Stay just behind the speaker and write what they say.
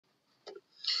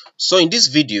So in this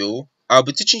video, I'll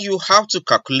be teaching you how to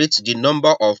calculate the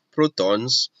number of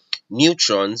protons,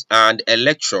 neutrons, and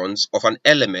electrons of an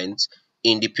element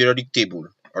in the periodic table.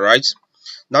 Alright.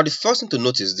 Now the first thing to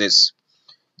note is this.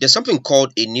 There's something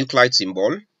called a nuclide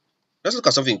symbol. Let's look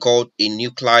at something called a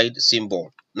nuclide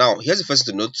symbol. Now here's the first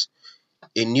thing to note.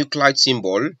 A nuclide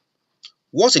symbol.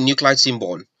 What's a nuclide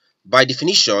symbol? By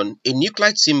definition, a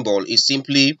nuclide symbol is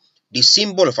simply the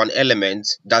symbol of an element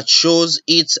that shows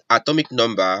its atomic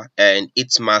number and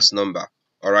its mass number.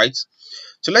 Alright.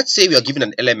 So let's say we are given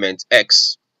an element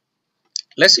X.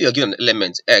 Let's say we are given an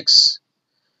element X.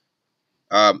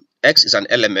 X is an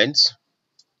element,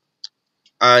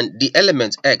 and the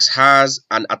element X has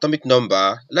an atomic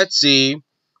number, let's say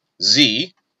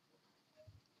Z.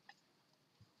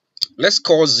 Let's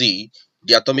call Z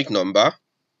the atomic number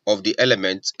of the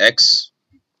element X.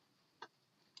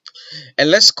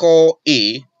 And let's call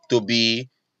A to be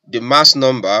the mass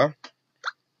number.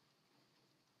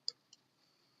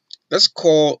 Let's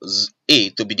call A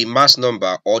to be the mass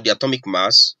number or the atomic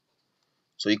mass.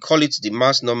 So we call it the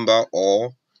mass number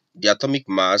or the atomic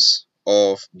mass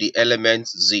of the element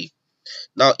Z.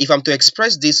 Now, if I'm to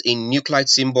express this in nuclide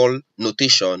symbol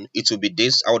notation, it will be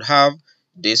this. I would have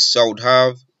this, so I would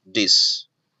have this.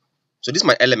 So this is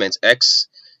my element X.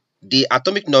 The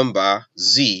atomic number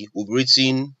Z will be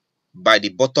written by the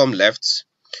bottom left,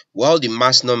 while the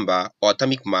mass number or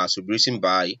atomic mass will be written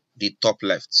by the top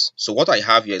left. So what I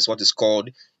have here is what is called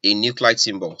a nuclide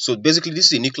symbol. So basically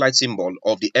this is a nuclide symbol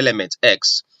of the element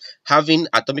X having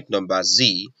atomic number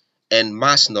Z and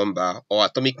mass number or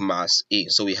atomic mass A.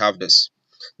 So we have this.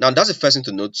 Now that's the first thing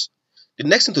to note. The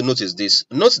next thing to note is this.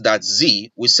 Note that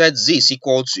Z, we said Z is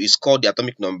equal to, is called the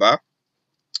atomic number.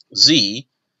 Z,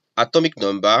 atomic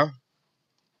number,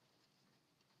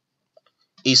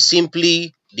 is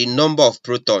simply the number of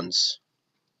protons.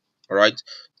 Alright.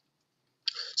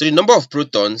 So the number of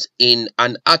protons in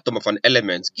an atom of an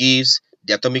element gives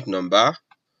the atomic number.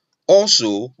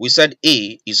 Also, we said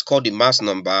A is called the mass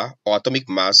number or atomic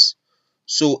mass.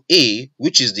 So A,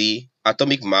 which is the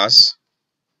atomic mass,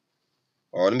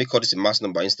 or let me call this a mass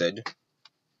number instead.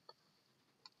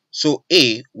 So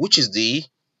A, which is the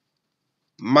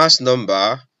mass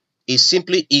number, is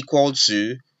simply equal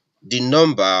to the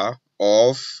number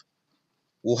of,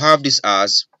 we'll have this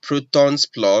as protons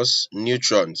plus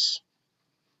neutrons.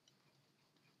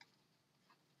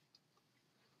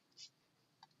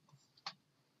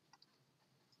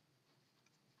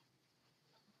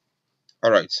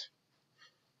 Alright.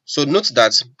 So note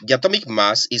that the atomic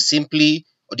mass is simply,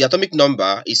 or the atomic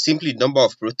number is simply the number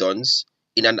of protons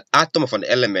in an atom of an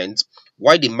element,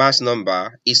 while the mass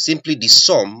number is simply the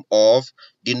sum of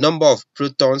the number of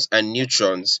protons and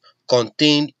neutrons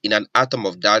contained in an atom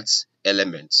of that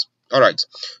element. Alright,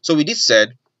 so with this said,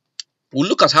 we'll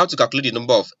look at how to calculate the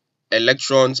number of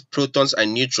electrons, protons,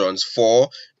 and neutrons for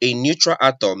a neutral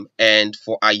atom and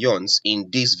for ions in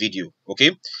this video.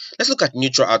 Okay, let's look at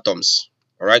neutral atoms.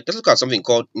 Alright, let's look at something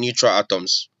called neutral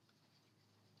atoms.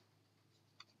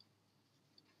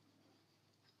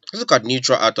 Let's look at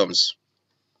neutral atoms.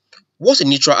 What's a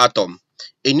neutral atom?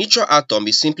 A neutral atom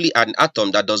is simply an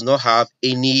atom that does not have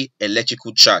any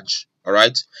electrical charge.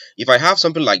 Alright, if I have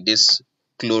something like this,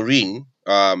 chlorine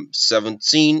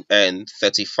 17 and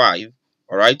 35,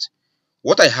 alright,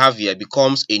 what I have here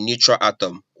becomes a neutral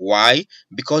atom. Why?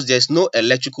 Because there's no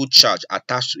electrical charge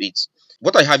attached to it.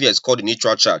 What I have here is called a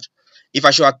neutral charge. If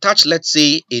I should attach, let's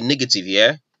say, a negative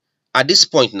here, at this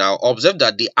point now, observe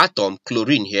that the atom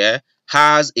chlorine here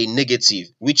has a negative,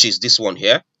 which is this one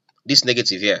here, this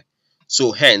negative here.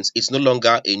 So hence, it's no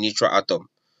longer a neutral atom.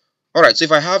 Alright, so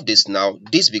if I have this now,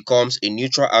 this becomes a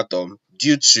neutral atom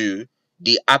due to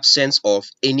the absence of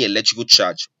any electrical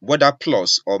charge, whether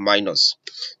plus or minus.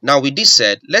 Now with this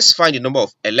said, let's find the number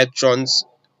of electrons,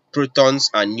 protons,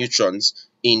 and neutrons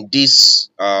in this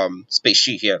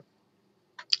spreadsheet here.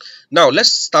 Now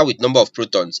let's start with number of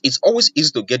protons. It's always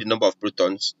easy to get the number of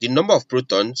protons. The number of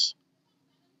protons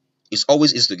is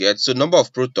always easy to get. So number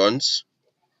of protons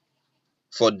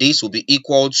for this will be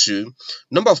equal to,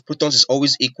 number of protons is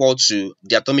always equal to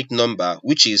the atomic number,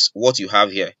 which is what you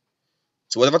have here.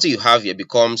 So whatever you have here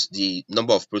becomes the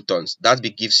number of protons. That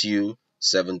gives you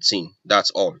 17.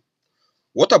 That's all.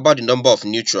 What about the number of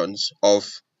neutrons of,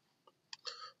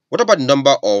 what about the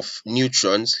number of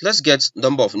neutrons? Let's get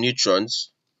number of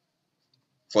neutrons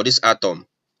for this atom.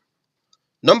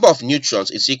 Number of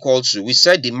neutrons is equal to, we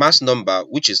said the mass number,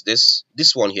 which is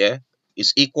this one here,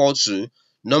 is equal to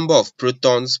number of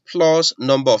protons plus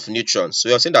number of neutrons. So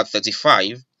we are saying that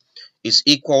 35 is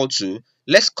equal to,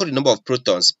 let's call the number of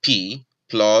protons P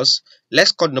plus,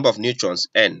 let's call the number of neutrons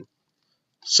N.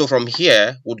 So from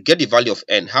here, we'll get the value of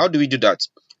n. How do we do that?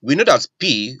 We know that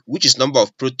P, which is number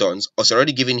of protons, is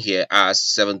already given here as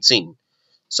 17.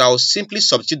 So I'll simply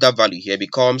substitute that value here,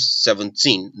 becomes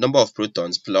 17, number of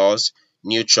protons plus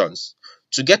neutrons.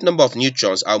 To get number of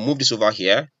neutrons, I'll move this over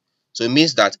here. So it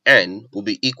means that n will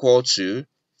be equal to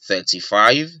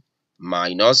 35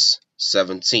 minus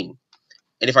 17.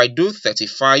 And if I do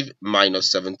 35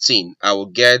 minus 17, I will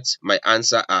get my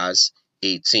answer as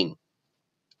 18.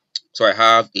 So I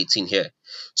have 18 here.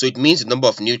 So it means the number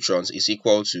of neutrons is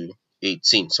equal to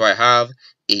 18. So I have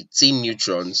 18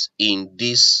 neutrons in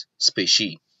this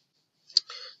species.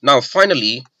 Now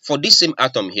finally, for this same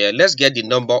atom here, let's get the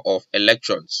number of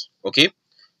electrons. Okay,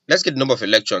 let's get the number of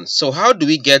electrons. So how do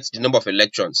we get the number of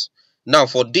electrons? Now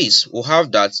for this, we'll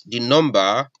have that the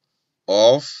number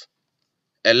of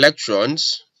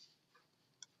electrons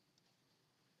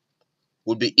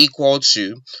would be equal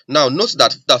to, now note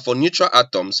that for neutral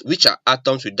atoms, which are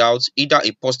atoms without either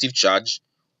a positive charge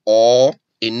or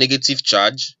a negative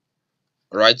charge,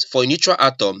 right? For a neutral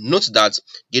atom, note that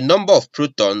the number of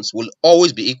protons will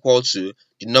always be equal to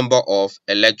the number of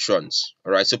electrons.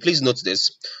 All right, so please note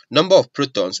this. Number of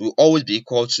protons will always be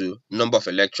equal to number of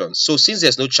electrons. So since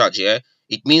there's no charge here,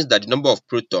 it means that the number of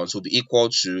protons will be equal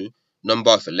to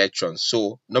number of electrons.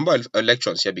 So number of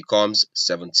electrons here becomes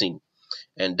 17.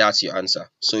 And that's your answer.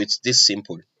 So it's this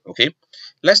simple. Okay,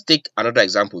 let's take another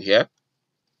example here.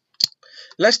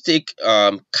 Let's take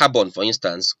carbon, for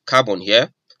instance. Carbon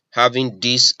here having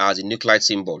this as a nuclide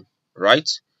symbol, right?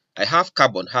 I have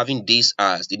carbon having this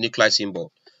as the nuclide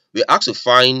symbol. We asked to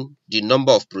find the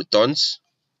number of protons,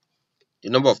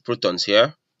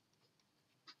 here,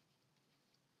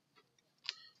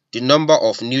 the number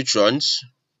of neutrons,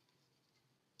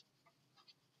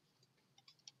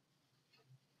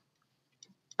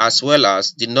 as well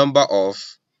as the number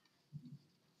of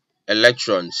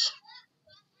electrons.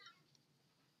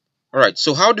 Alright,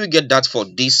 so how do we get that for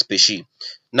this species?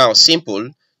 Now, simple.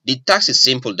 The task is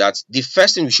simple, that the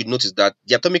first thing we should notice that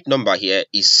the atomic number here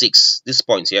is 6. This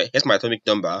point here, here's my atomic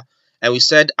number. And we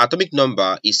said atomic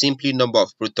number is simply number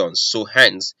of protons. So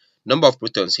hence, number of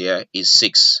protons here is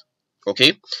 6.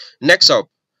 Okay. Next up,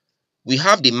 we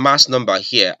have the mass number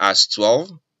here as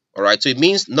 12. Alright, so it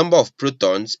means number of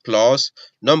protons plus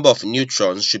number of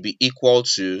neutrons should be equal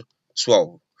to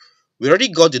 12. We already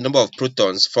got the number of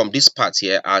protons from this part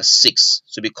here as 6.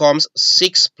 So it becomes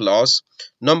 6 plus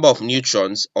number of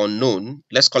neutrons unknown.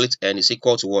 Let's call it n is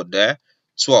equal to what there?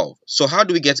 12. So how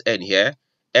do we get n here?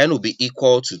 N will be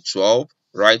equal to 12,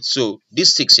 right? So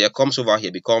this 6 here comes over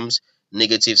here, becomes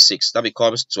negative 6. That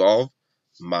becomes 12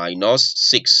 minus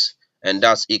 6. And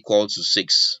that's equal to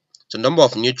 6. So number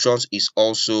of neutrons is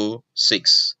also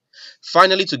 6.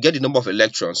 Finally, to get the number of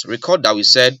electrons, recall that we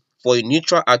said for a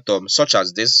neutral atom such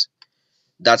as this,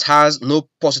 that has no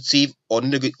positive or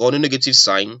no negative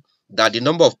sign, that the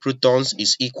number of protons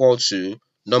is equal to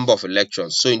number of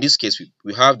electrons. So in this case,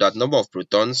 we have that number of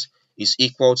protons is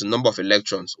equal to number of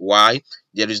electrons. Why?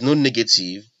 There is no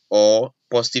negative or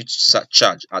positive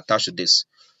charge attached to this.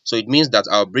 So it means that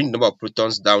I'll bring the number of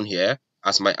protons down here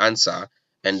as my answer,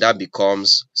 and that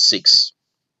becomes 6.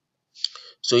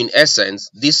 So in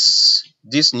essence, this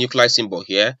nuclide symbol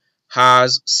here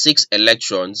has 6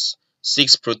 electrons,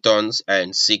 6 protons,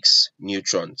 and 6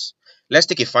 neutrons. Let's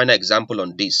take a final example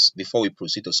on this before we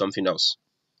proceed to something else.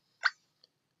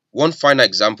 One final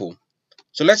example.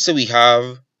 So let's say we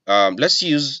have, let's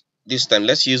use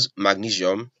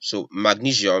magnesium. So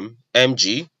magnesium,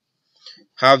 Mg,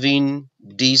 having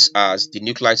this as the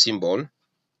nuclide symbol.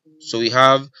 So we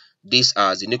have this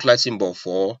as the nuclide symbol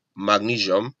for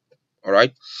magnesium. All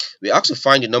right. We have to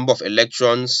find the number of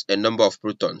electrons and number of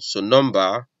protons. So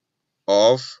number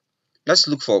of, let's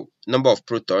look for number of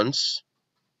protons.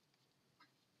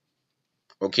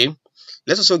 Okay.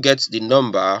 Let's also get the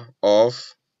number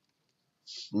of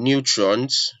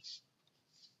neutrons.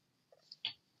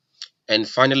 And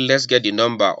finally, let's get the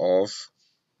number of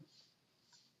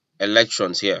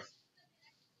electrons here.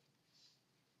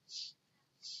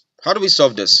 How do we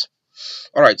solve this?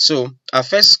 All right. So our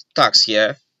first task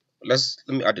here, let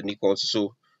me add an equal to.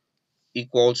 So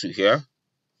equal to here,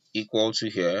 equal to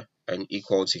here, and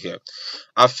equal to here.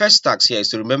 Our first task here is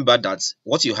to remember that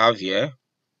what you have here,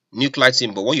 nuclide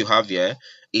symbol, what you have here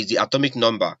is the atomic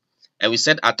number. And we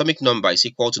said atomic number is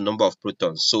equal to number of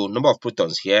protons. So number of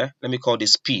protons here, let me call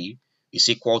this P, is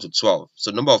equal to 12.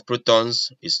 So number of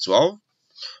protons is 12.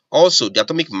 Also, the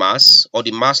atomic mass, or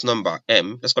the mass number,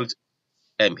 M, let's call it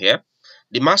M here.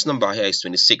 The mass number here is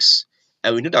 26.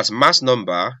 And we know that mass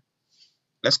number,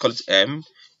 let's call it M,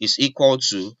 is equal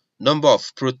to number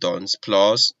of protons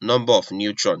plus number of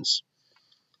neutrons.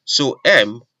 So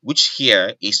M which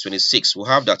here is 26. We'll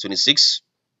have that 26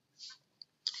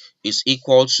 is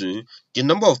equal to the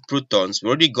number of protons. We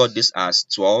already got this as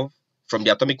 12 from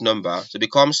the atomic number. So it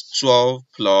becomes 12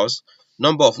 plus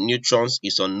number of neutrons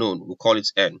is unknown. We'll call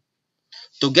it n.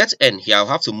 To get n here, I'll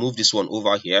have to move this one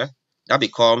over here. That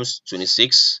becomes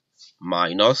 26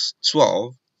 minus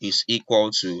 12 is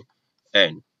equal to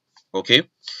n. Okay,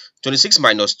 26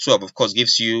 minus 12 of course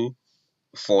gives you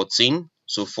 14.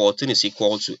 So 14 is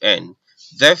equal to n.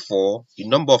 Therefore, the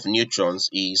number of neutrons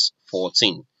is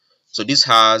 14. So this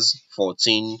has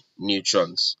 14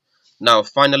 neutrons. Now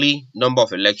finally, number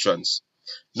of electrons.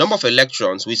 Number of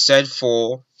electrons, we said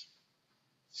for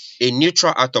a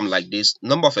neutral atom like this,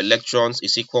 number of electrons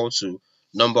is equal to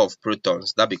number of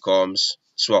protons. That becomes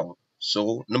 12.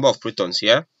 So number of protons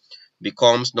here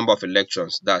becomes number of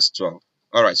electrons. That's 12.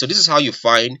 Alright, so this is how you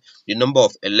find the number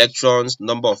of electrons,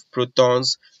 number of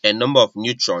protons, and number of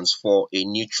neutrons for a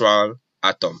neutral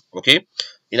atom. Okay,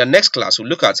 in the next class, we'll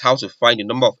look at how to find the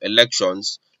number of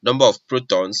electrons, number of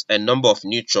protons, and number of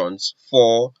neutrons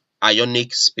for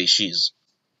ionic species.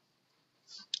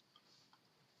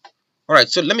 Alright,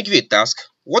 so let me give you a task.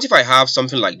 What if I have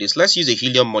something like this? Let's use a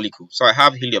helium molecule. So I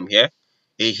have helium here,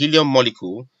 a helium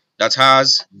molecule that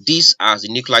has this as the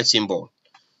nuclide symbol.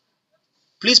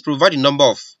 Please provide the number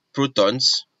of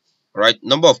protons, right?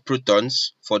 Number of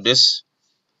protons for this.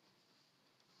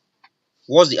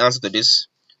 What's the answer to this?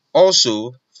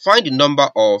 Also, find the number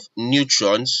of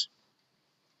neutrons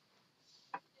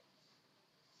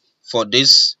for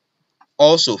this.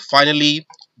 Also, finally,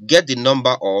 get the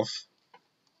number of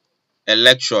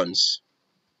electrons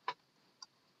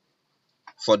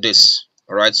for this.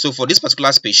 All right. So for this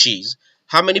particular species,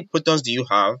 how many protons do you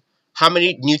have? How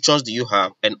many neutrons do you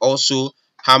have? And also,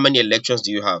 how many electrons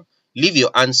do you have? Leave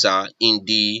your answer in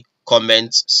the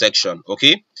comment section.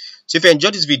 Okay. So if you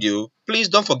enjoyed this video, please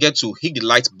don't forget to hit the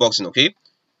like button. Okay.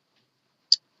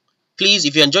 Please,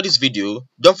 if you enjoyed this video,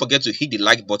 don't forget to hit the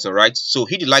like button, right? So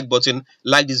hit the like button,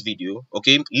 like this video,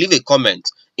 okay? Leave a comment.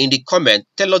 In the comment,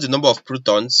 tell us the number of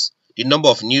protons, the number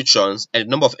of neutrons, and the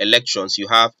number of electrons you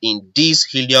have in this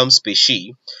helium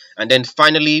species. And then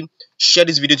finally, share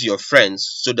this video to your friends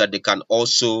so that they can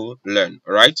also learn,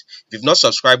 all right? If you've not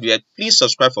subscribed yet, please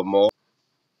subscribe for more.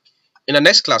 In the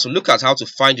next class, we'll look at how to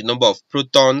find the number of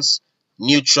protons,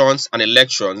 neutrons, and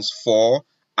electrons for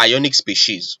ionic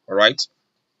species, all right?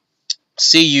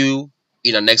 See you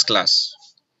in the next class.